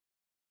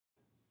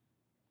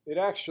it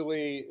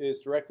actually is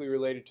directly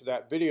related to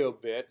that video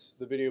bits.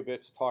 The video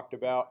bits talked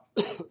about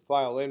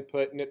file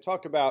input, and it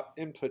talked about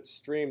input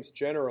streams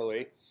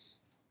generally.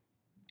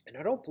 And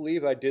I don't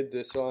believe I did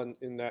this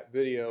in that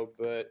video,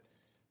 but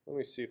let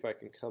me see if I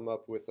can come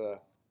up with a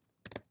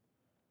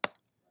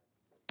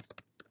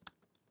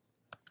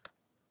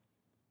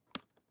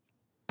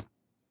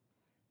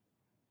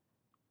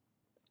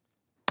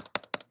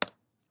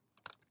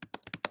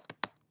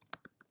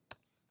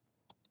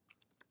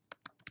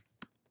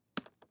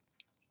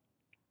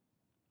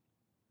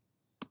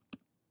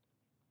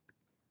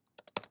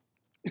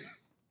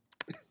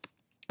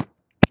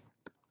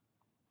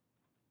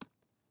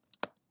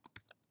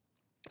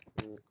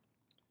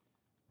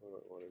what do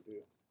I want to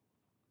do?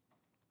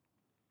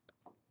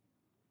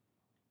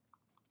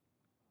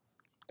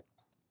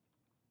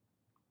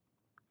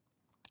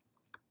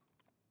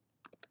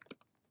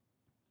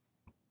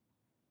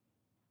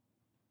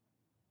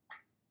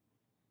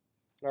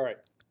 All right.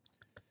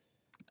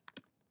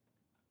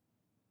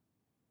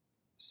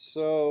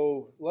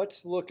 So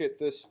let's look at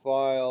this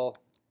file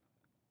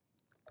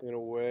in a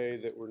way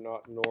that we're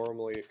not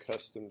normally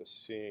accustomed to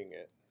seeing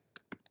it.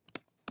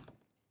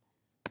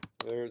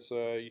 There's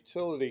a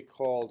utility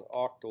called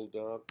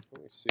octldump.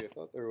 Let me see, I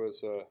thought there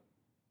was a,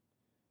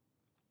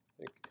 I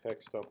think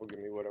hexdump will give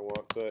me what I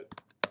want, but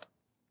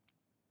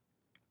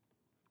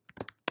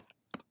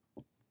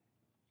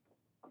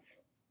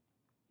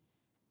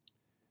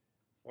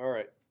all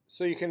right.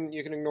 So you can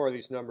ignore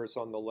these numbers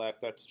on the left.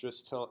 That's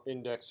just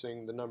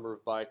indexing the number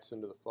of bytes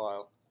into the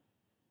file.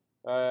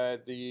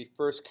 The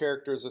first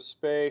character is a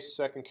space,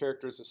 second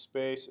character is a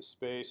space, a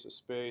space, a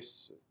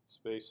space,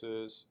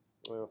 spaces.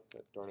 Well,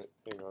 darn it,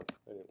 hang on,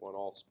 I didn't want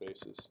all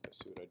spaces. I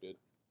see what I did.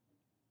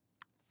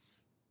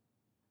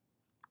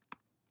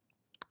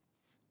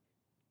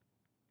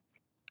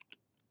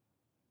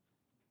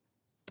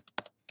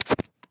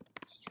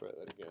 Let's try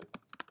that again.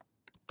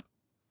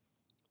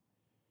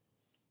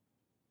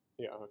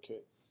 Yeah,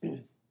 okay.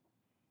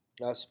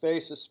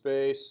 Space is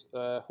space,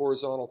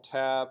 horizontal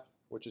tab,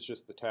 which is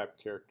just the tab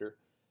character.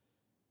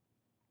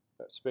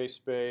 Space,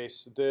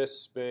 space, this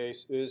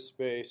space, is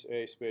space,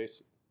 a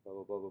space, blah,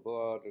 blah, blah, blah,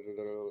 blah, da, da,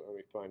 da, da. Let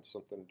me find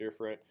something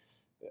different.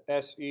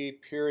 SE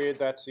period,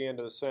 that's the end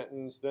of the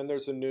sentence. Then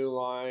there's a new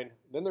line.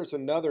 Then there's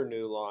another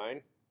new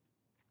line.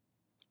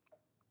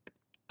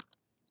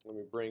 Let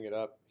me bring it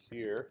up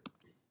here.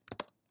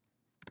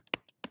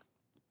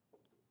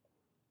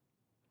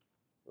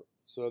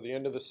 So the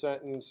end of the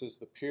sentence is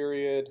the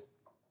period,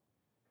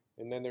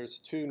 and then there's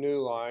two new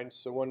lines.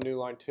 So one new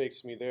line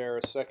takes me there,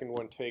 a second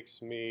one takes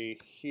me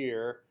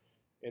here,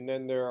 and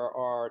then there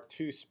are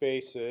two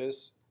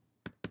spaces,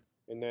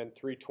 and then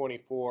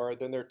 324.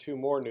 Then there are two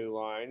more new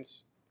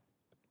lines,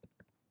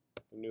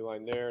 a new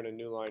line there and a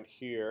new line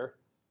here,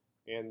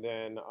 and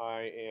then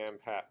I am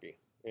happy.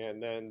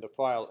 And then the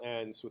file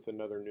ends with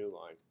another new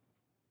line.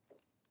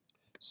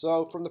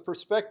 So from the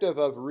perspective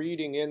of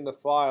reading in the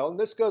file, and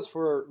this goes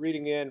for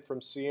reading in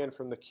from CN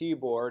from the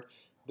keyboard,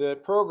 the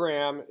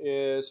program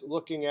is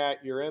looking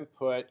at your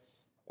input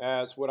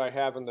as what I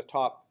have in the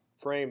top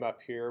frame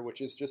up here,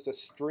 which is just a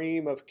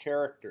stream of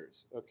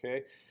characters,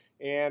 okay?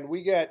 And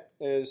we get,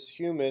 as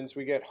humans,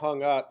 we get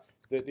hung up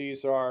that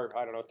these are,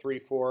 I don't know, 3,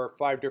 4,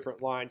 5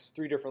 different lines,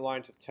 3 different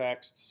lines of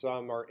text.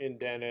 Some are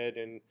indented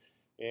and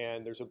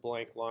there's a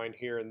blank line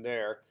here and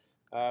there.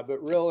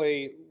 But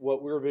really,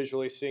 what we're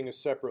visually seeing as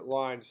separate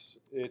lines,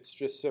 it's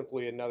just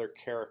simply another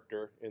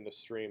character in the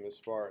stream as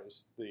far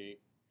as the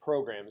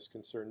program is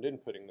concerned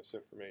inputting this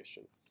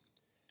information.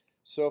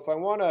 So if I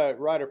want to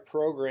write a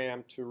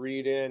program to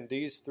read in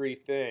these 3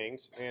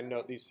 things, and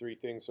note these 3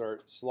 things are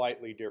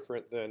slightly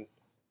different than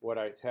what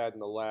I had in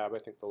the lab. I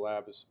think the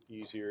lab is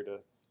easier to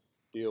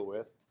deal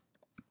with.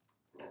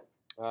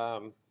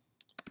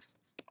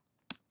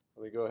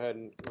 Let me go ahead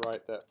and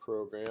write that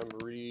program.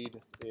 Read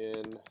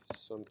in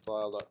some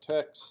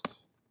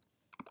file.txt.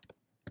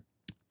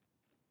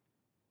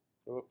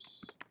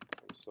 Oops,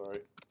 I'm sorry,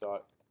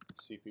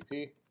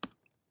 .cpp.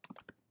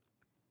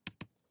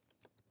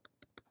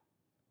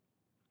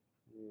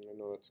 I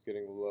know it's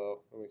getting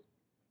low. Let me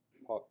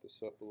pop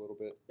this up a little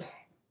bit.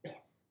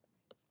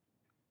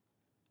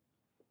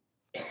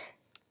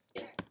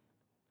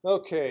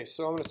 Okay,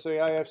 so I'm going to say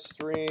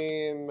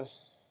ifstream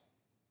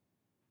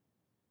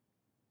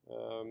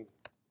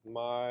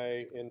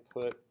my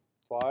input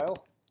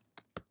file.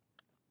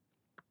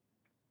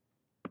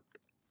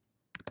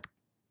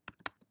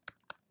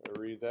 I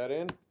read that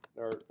in,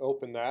 or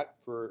open that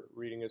for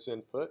reading as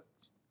input.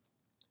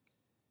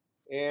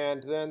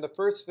 And then the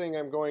first thing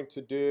I'm going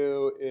to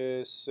do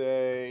is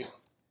say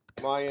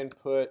my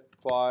input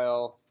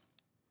file.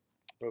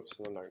 Oops,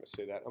 I'm not going to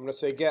say that. I'm going to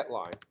say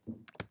getline.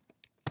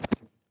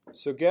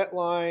 So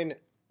getline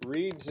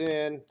reads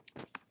in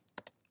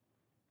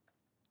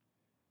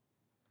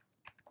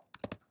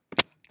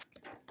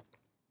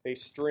a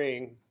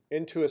string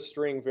into a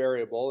string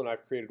variable, and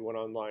I've created one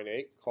on line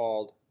 8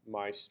 called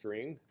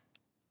myString.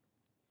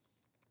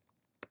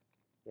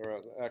 Or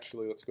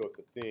actually, let's go with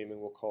the theme, and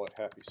we'll call it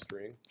happy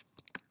string.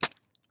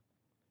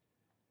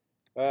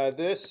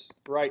 This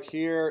right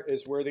here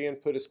is where the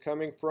input is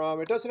coming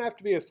from. It doesn't have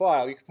to be a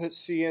file. You can put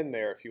C in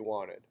there if you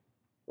wanted,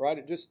 right?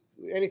 It just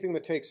anything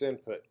that takes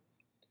input.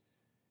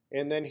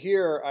 And then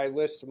here I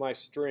list my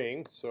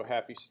string, so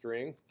happy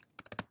string.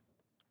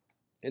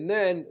 And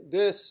then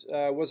this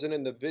wasn't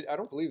in the video. I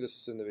don't believe this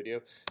is in the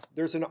video.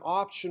 There's an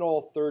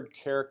optional third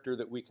character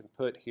that we can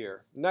put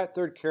here. And that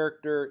third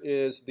character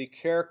is the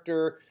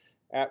character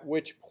at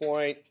which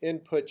point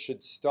input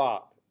should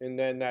stop. And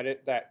then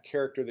that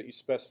character that you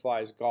specify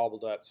is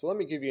gobbled up. So let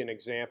me give you an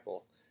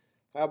example.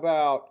 How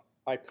about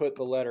I put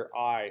the letter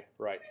I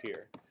right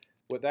here?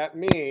 What that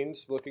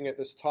means, looking at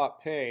this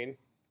top pane,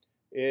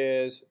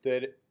 is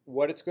that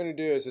what it's going to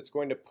do is it's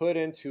going to put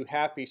into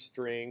happy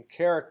string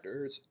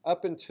characters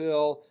up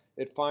until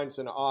it finds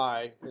an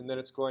I, and then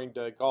it's going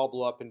to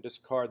gobble up and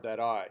discard that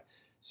I.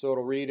 So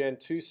it'll read in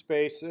 2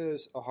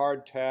 spaces, a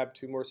hard tab,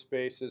 2 more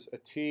spaces, a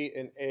T,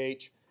 and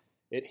H.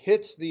 It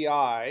hits the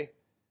I,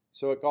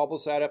 so it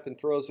gobbles that up and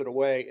throws it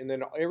away, and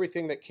then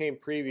everything that came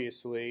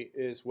previously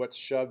is what's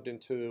shoved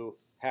into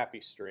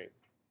happy string.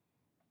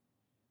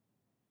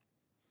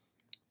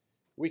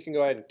 We can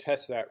go ahead and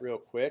test that real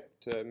quick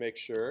to make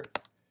sure.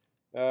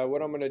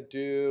 What I'm going to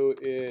do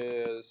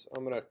is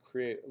I'm going to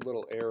create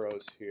little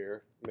arrows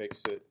here.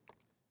 Makes it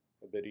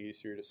a bit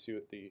easier to see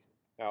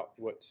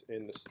what's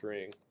in the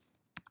string.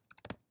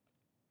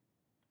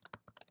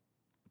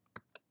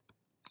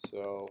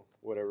 So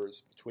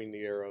whatever's between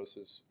the arrows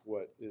is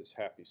what is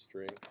happy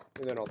string,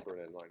 and then I'll throw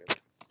an end line in.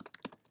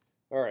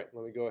 All right,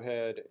 let me go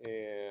ahead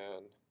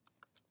and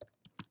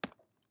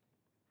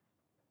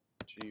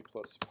G++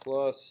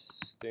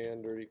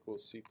 standard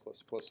equals C++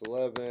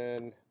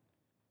 11.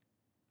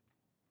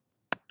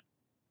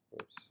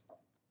 Oops.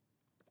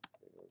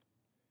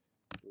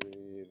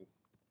 Read.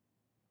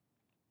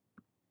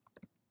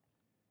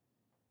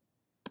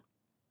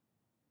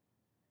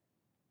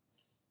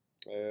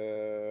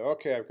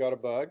 Okay, I've got a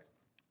bug.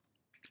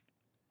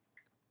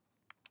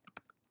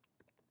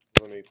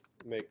 Let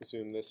me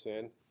zoom this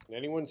in. Can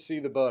anyone see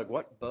the bug?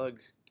 What bug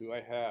do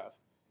I have?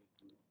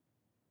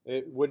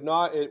 It would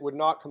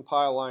not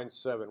compile line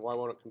 7. Why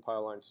won't it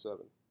compile line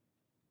 7?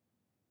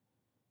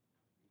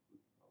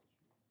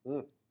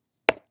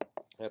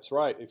 That's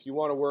right. If you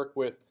want to work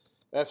with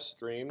F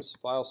streams,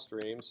 file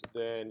streams,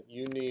 then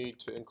you need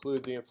to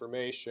include the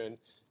information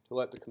to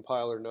let the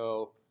compiler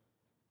know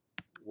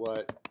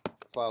what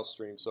file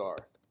streams are.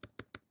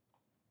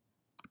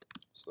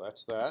 So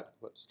that's that.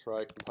 Let's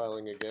try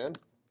compiling again.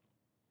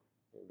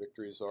 And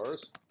victory is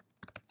ours.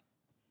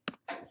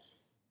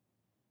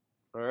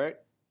 All right.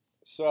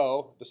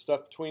 So the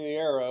stuff between the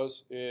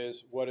arrows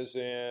is what is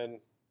in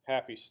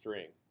happy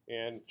string.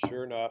 And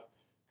sure enough,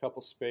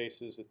 couple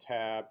spaces, a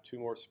tab, 2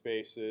 more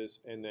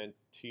spaces, and then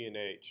T and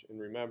H. And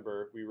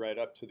remember, we write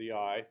up to the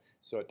I,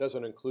 so it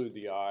doesn't include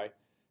the I,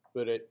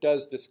 but it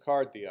does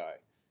discard the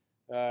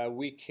I.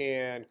 We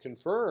can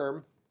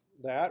confirm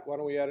that. Why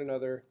don't we add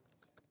another?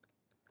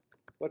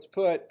 Let's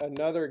put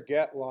another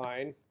get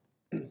line.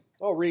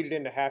 I'll read it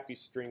into happy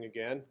string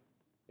again.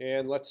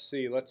 And let's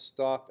see, let's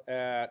stop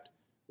at,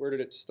 where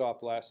did it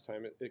stop last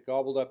time? It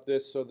gobbled up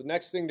this, so the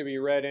next thing to be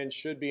read in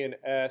should be an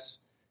S,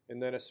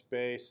 and then a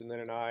space, and then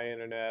an I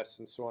and an S,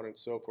 and so on and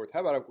so forth.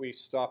 How about if we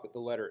stop at the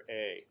letter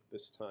A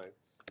this time?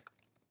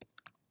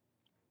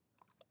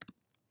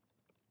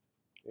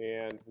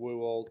 And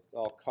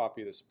I'll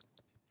copy this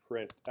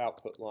print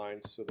output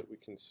line so that we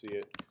can see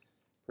it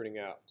printing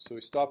out. So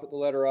we stop at the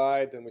letter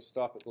I, then we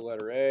stop at the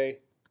letter A.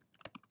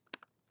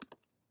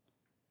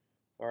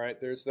 All right,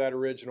 there's that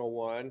original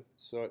one.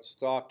 So it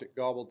stopped, it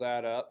gobbled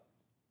that up.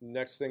 The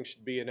next thing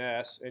should be an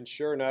S, and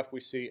sure enough,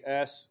 we see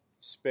S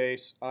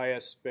space,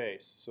 IS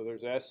space. So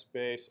there's S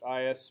space,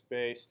 IS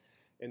space,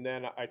 and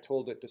then I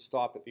told it to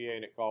stop at the A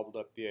and it gobbled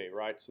up the A,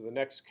 right? So the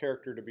next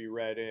character to be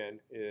read in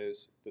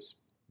is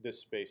this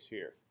space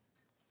here.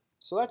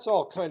 So that's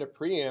all kind of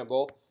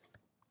preamble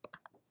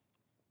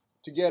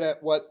to get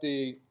at what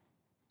the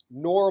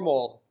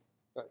normal,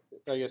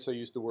 I guess I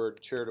used the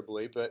word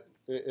charitably, but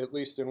at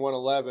least in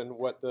 111,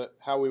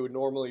 how we would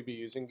normally be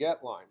using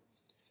getline,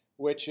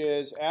 which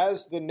is,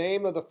 as the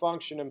name of the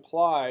function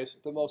implies,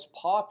 the most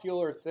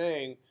popular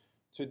thing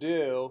to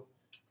do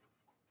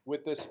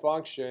with this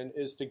function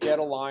is to get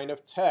a line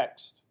of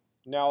text.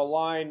 Now, a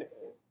line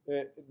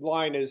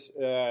is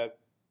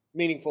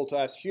meaningful to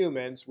us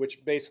humans,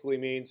 which basically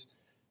means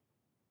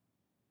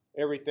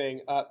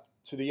everything up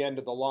to the end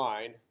of the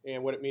line,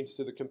 and what it means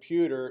to the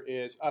computer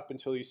is up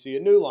until you see a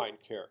new line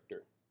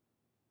character.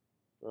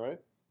 All right?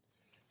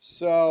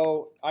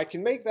 So I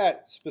can make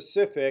that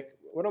specific.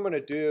 What I'm going to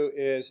do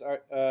is,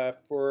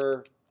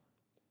 for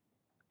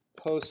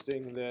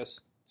posting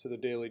this to the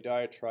daily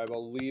diatribe,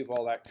 I'll leave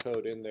all that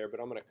code in there,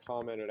 but I'm going to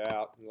comment it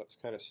out, and let's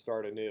kind of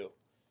start anew.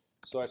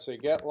 So I say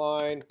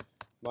getline,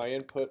 my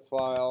input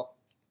file,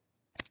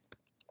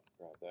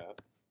 grab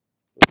that,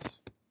 oops,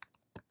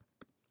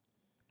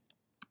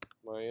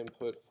 my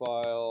input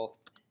file,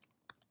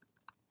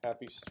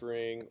 happy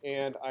string,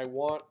 and I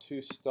want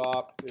to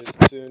stop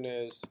as soon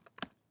as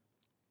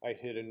I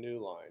hit a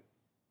new line.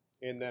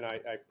 And then I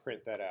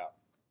print that out.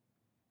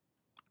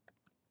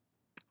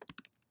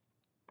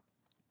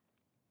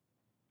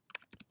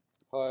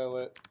 compile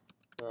it.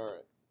 All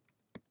right.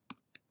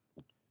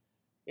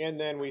 And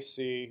then we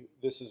see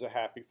this is a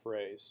happy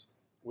phrase,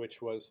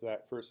 which was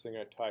that first thing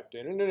I typed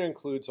in. And it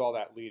includes all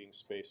that leading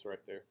space right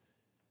there.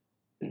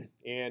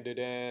 And it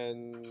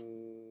ends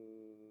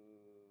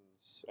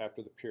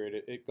after the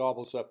period. It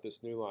gobbles up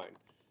this new line.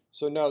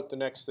 So note the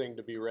next thing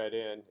to be read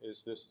in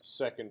is this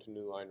second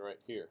new line right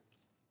here.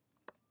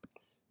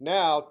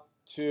 Now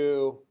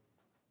to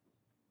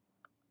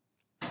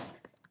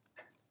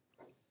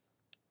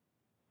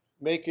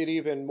make it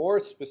even more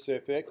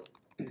specific,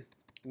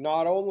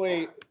 not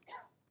only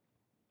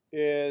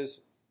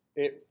is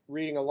it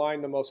reading a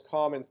line the most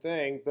common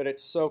thing, but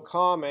it's so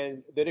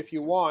common that if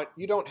you want,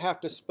 you don't have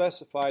to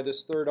specify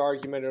this third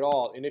argument at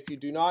all. And if you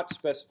do not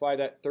specify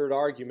that third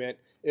argument,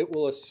 it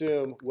will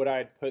assume what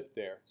I'd put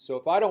there. So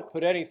if I don't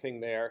put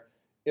anything there,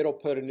 it'll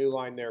put a new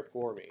line there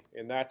for me.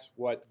 And that's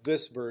what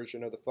this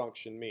version of the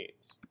function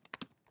means.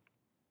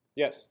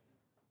 Yes?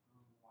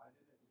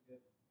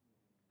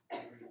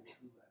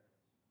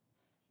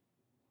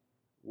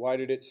 Why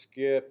did it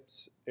skip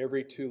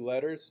every 2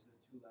 letters?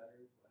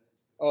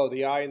 Oh,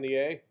 the I and the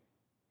A?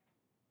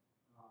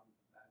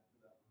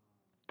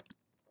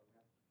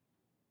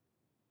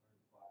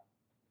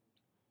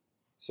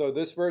 So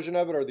this version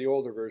of it or the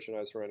older version I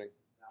was running?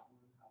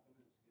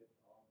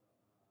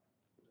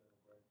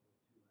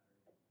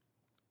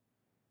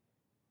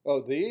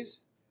 Oh,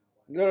 these?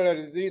 No.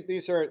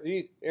 These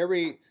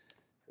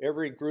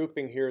every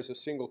grouping here is a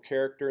single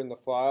character in the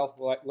file.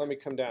 Well, let me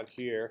come down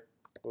here.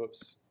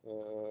 Whoops.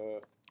 All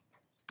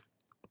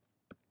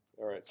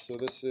right, so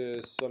this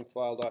is some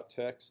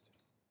file.txt.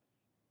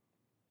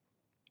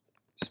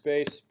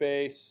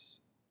 Space,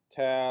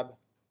 tab,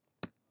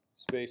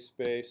 space,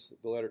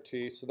 the letter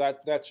T. So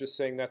that's just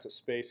saying that's a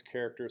space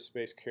character,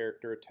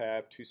 a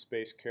tab, 2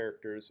 space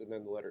characters, and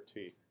then the letter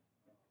T.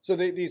 So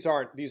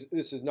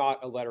this is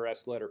not a letter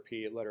S, letter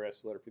P, letter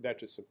S, letter P. That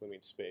just simply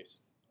means space.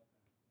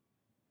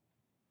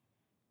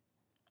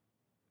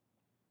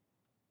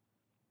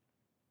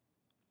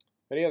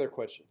 Any other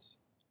questions?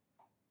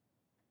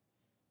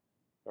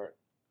 All right.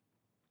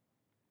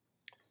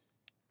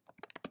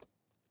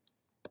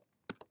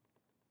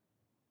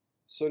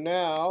 So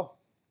now,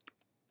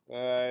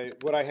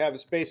 what I have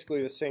is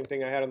basically the same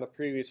thing I had on the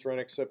previous run,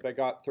 except I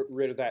got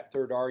rid of that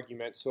third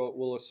argument, so it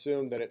will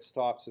assume that it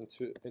stops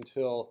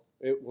until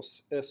it will.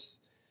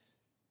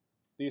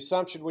 The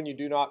assumption when you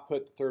do not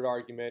put the third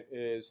argument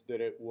is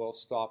that it will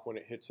stop when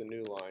it hits a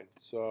new line.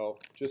 So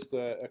just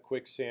a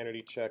quick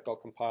sanity check. I'll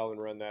compile and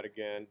run that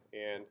again,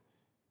 and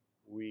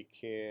we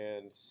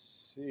can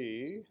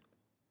see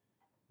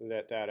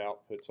that that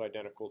output's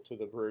identical to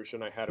the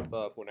version I had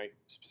above when I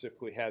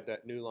specifically had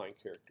that new line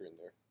character in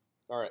there.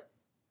 All right.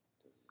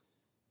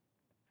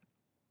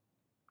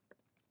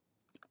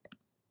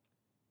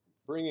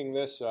 Bringing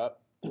this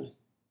up,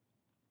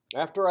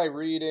 after I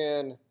read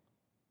in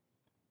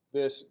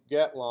this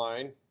get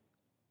line,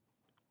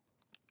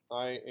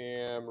 I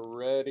am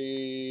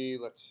ready,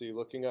 let's see,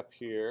 looking up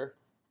here,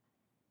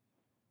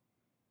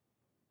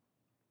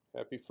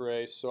 happy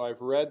phrase, so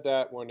I've read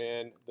that one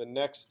in. The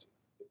next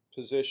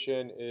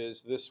position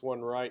is this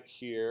one right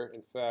here.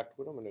 In fact,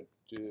 what I'm going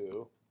to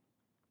do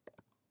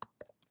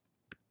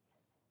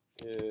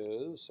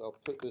is I'll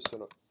put this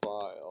in a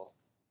file.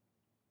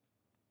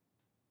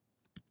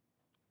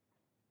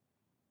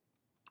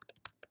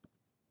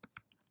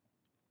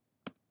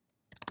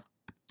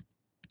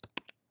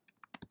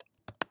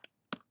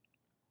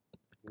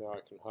 Now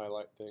I can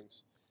highlight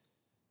things.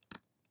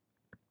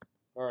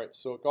 All right,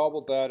 so it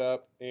gobbled that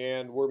up,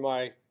 and where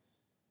my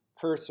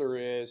cursor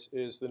is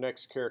the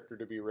next character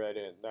to be read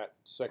in, that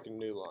second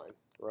new line,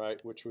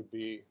 right, which would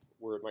be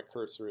where my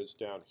cursor is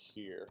down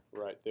here,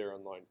 right there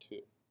on line 2.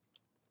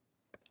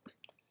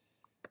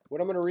 What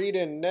I'm going to read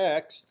in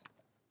next,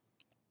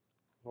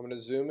 I'm going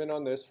to zoom in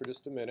on this for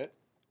just a minute,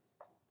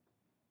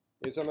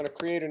 is I'm going to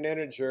create an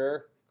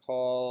integer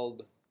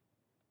called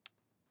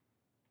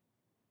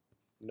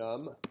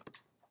num.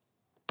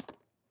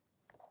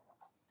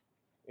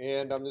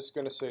 And I'm just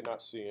going to say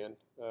not cin.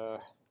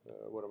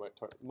 What am I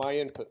talking? My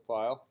input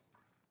file.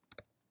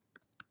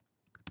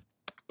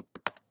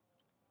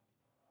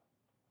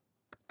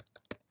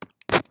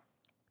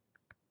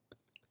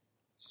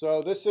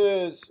 So this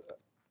is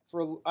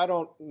for, I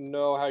don't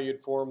know how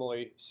you'd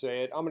formally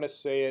say it. I'm going to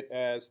say it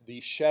as the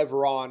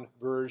chevron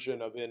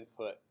version of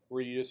input,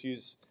 where you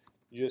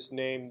just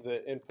name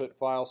the input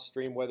file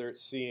stream, whether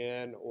it's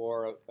cin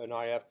or an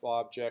IF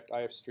object,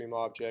 IF stream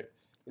object.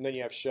 And then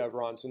you have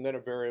chevrons, and then a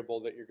variable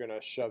that you're going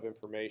to shove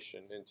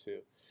information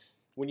into.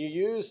 When you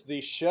use the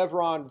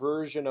chevron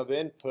version of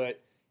input,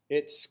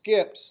 it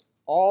skips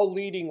all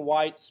leading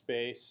white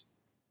space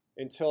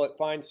until it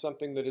finds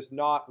something that is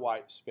not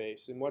white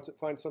space. And once it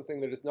finds something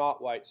that is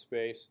not white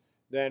space,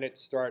 then it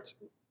starts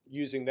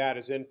using that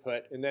as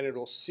input, and then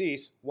it'll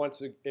cease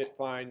once it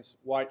finds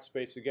white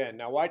space again.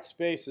 Now, white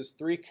space is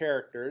 3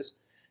 characters.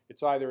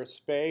 It's either a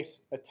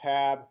space, a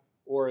tab,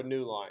 or a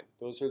new line.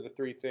 Those are the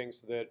 3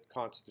 things that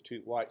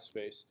constitute white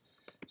space.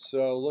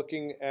 So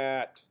looking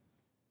at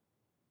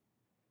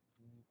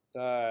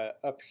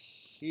up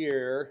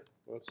here,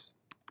 whoops,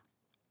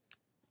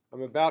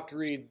 I'm about to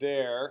read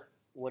there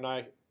when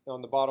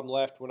on the bottom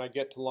left, when I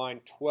get to line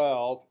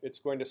 12, it's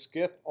going to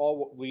skip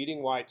all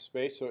leading white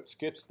space, so it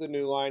skips the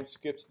new line,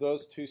 skips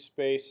those two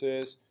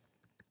spaces,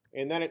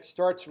 and then it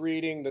starts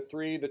reading the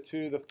 3, the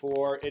 2, the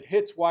 4. It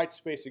hits white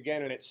space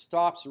again, and it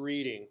stops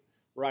reading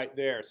right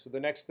there. So the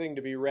next thing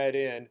to be read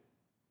in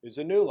is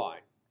a new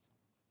line.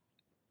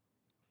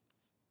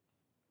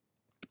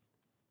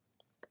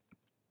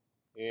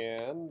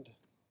 And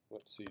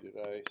let's see, did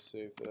I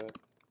save that?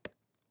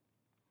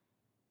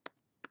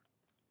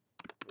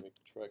 Let me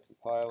try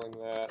compiling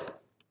that.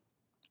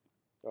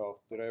 Oh,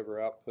 did I ever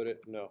output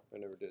it? No, I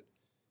never did.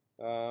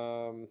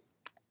 I'll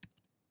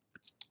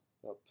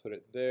put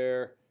it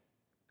there,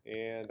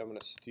 and I'm going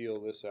to steal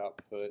this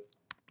output.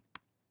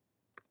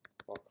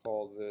 I'll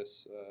call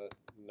this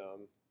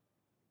num.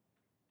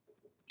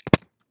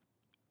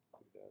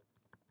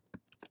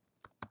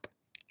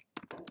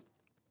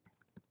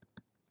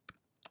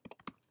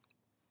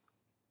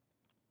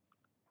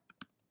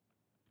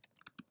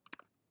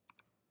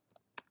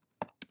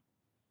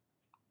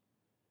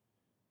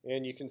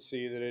 And you can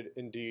see that it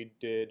indeed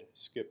did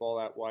skip all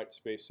that white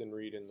space and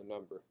read in the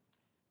number.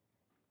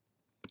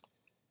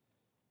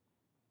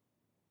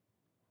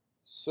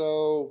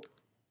 So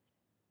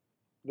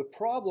the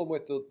problem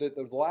with that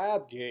the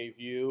lab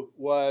gave you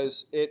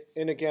was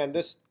and again,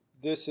 this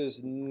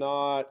is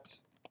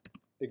not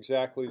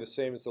exactly the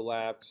same as the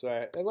lab.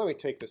 And let me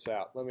take this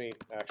out. Let me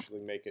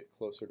actually make it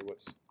closer to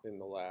what's in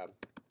the lab.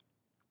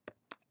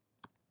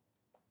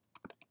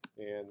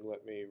 And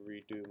let me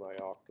redo my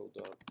octal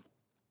dump.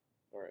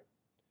 All right.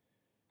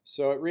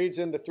 So it reads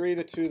in the 3,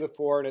 the 2, the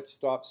 4, and it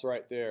stops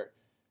right there.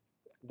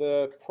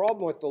 The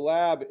problem with the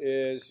lab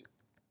is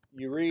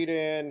you read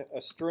in a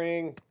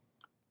string,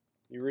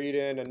 you read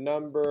in a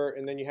number,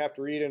 and then you have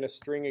to read in a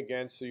string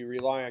again, so you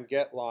rely on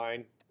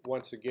getline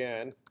once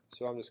again.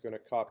 So I'm just going to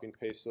copy and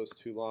paste those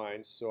two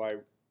lines. So I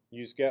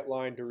use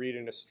getline to read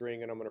in a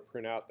string, and I'm going to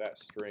print out that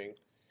string.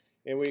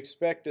 And we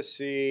expect to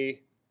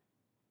see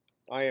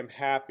I am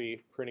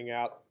happy printing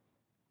out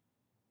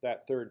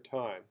that third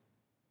time.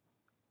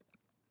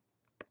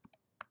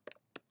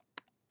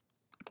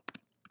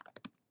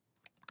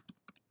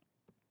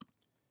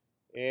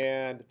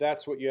 And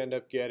that's what you end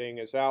up getting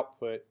as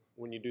output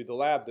when you do the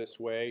lab this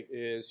way,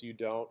 is you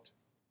don't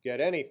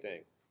get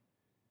anything.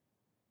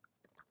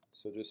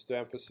 So just to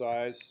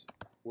emphasize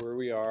where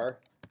we are,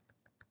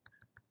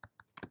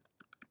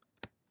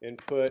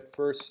 input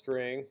first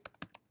string,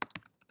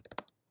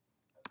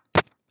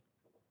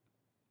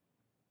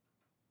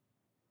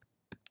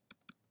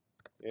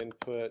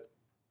 input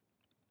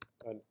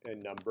a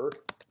number,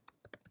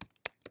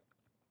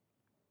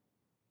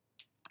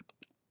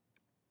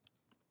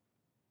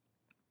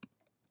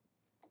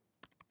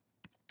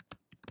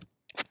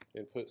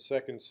 input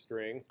second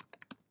string,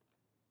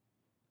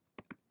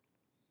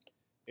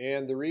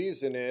 and the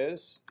reason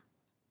is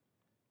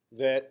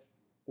that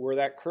where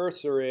that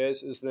cursor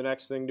is the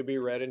next thing to be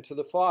read into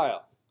the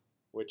file,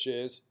 which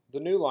is the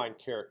new line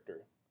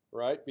character,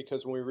 right?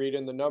 Because when we read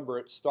in the number,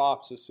 it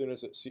stops as soon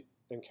as it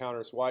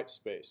encounters white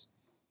space.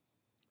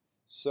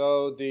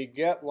 So the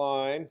get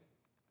line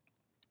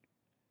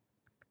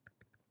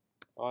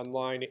on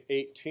line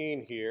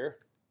 18 here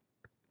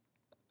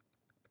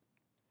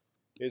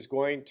is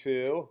going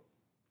to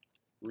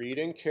read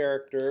in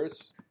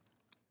characters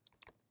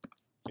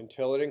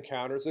until it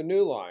encounters a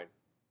new line,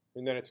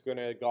 and then it's going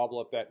to gobble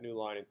up that new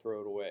line and throw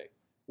it away.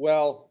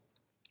 Well,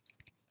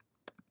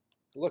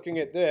 looking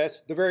at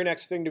this, the very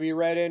next thing to be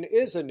read in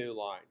is a new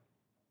line.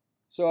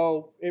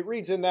 So it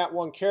reads in that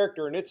one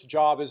character and its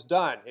job is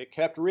done. It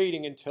kept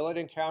reading until it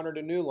encountered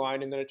a new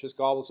line, and then it just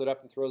gobbles it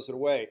up and throws it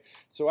away.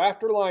 So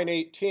after line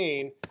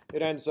 18,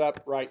 it ends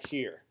up right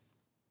here.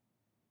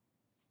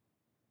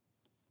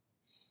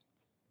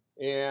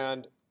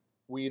 And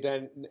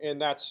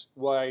that's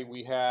why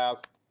we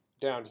have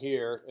down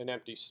here an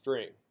empty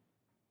string.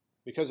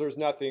 Because there's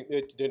nothing,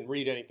 it didn't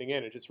read anything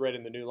in, it just read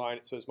in the new line.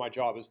 It says my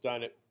job is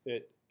done.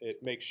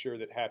 It makes sure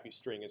that happy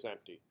string is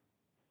empty.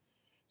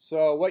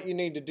 So what you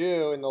need to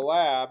do in the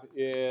lab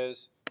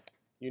is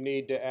you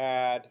need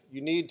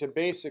to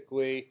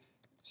basically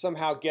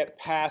somehow get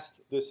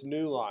past this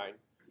new line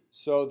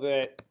so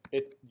that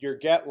your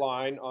get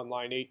line on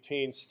line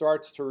 18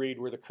 starts to read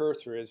where the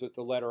cursor is at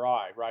the letter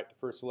I, right? The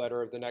first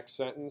letter of the next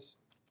sentence.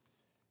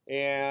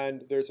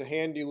 And there's a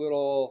handy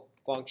little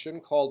function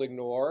called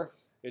ignore.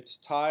 It's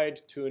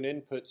tied to an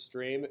input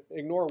stream.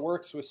 Ignore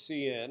works with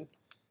cin.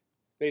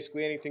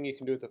 Basically anything you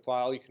can do with the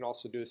file, you can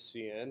also do with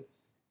cin.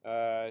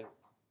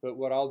 But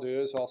what I'll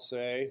do is I'll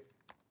say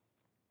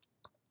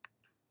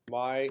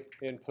my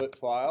input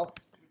file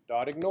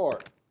dot ignore.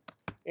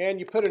 And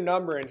you put a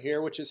number in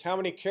here, which is how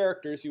many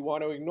characters you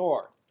want to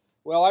ignore.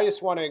 Well, I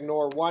just want to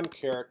ignore one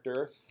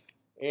character.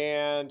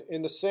 And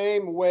in the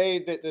same way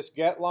that this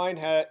get line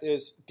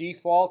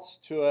defaults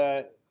to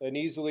an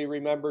easily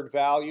remembered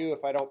value,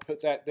 if I don't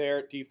put that there,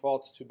 it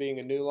defaults to being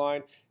a new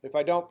line. If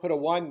I don't put a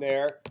 1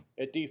 there,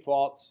 it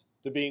defaults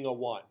to being a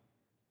 1.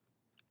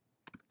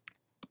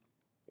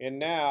 And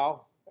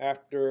now,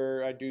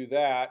 after I do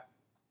that,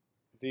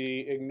 the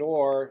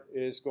ignore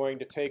is going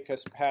to take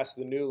us past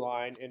the new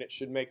line, and it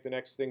should make the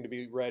next thing to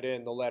be read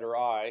in the letter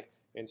I.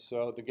 And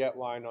so the get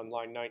line on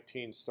line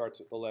 19 starts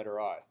at the letter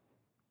I.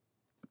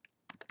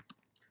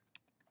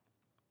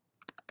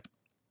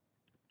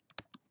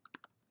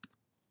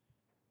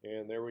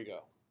 And there we go.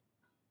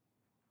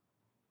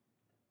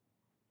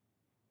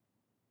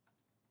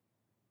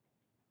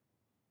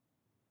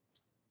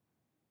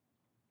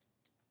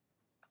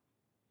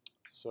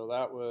 So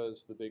that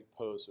was the big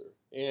poser.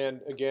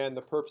 And again,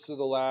 the purpose of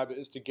the lab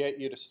is to get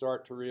you to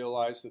start to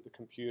realize that the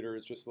computer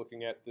is just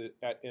looking at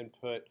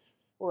input,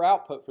 or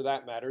output for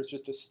that matter, is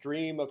just a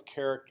stream of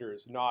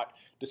characters, not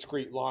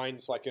discrete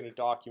lines like in a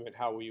document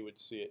how we would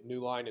see it.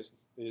 New line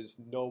is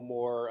no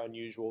more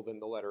unusual than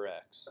the letter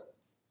X.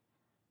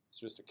 It's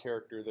just a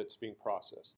character that's being processed.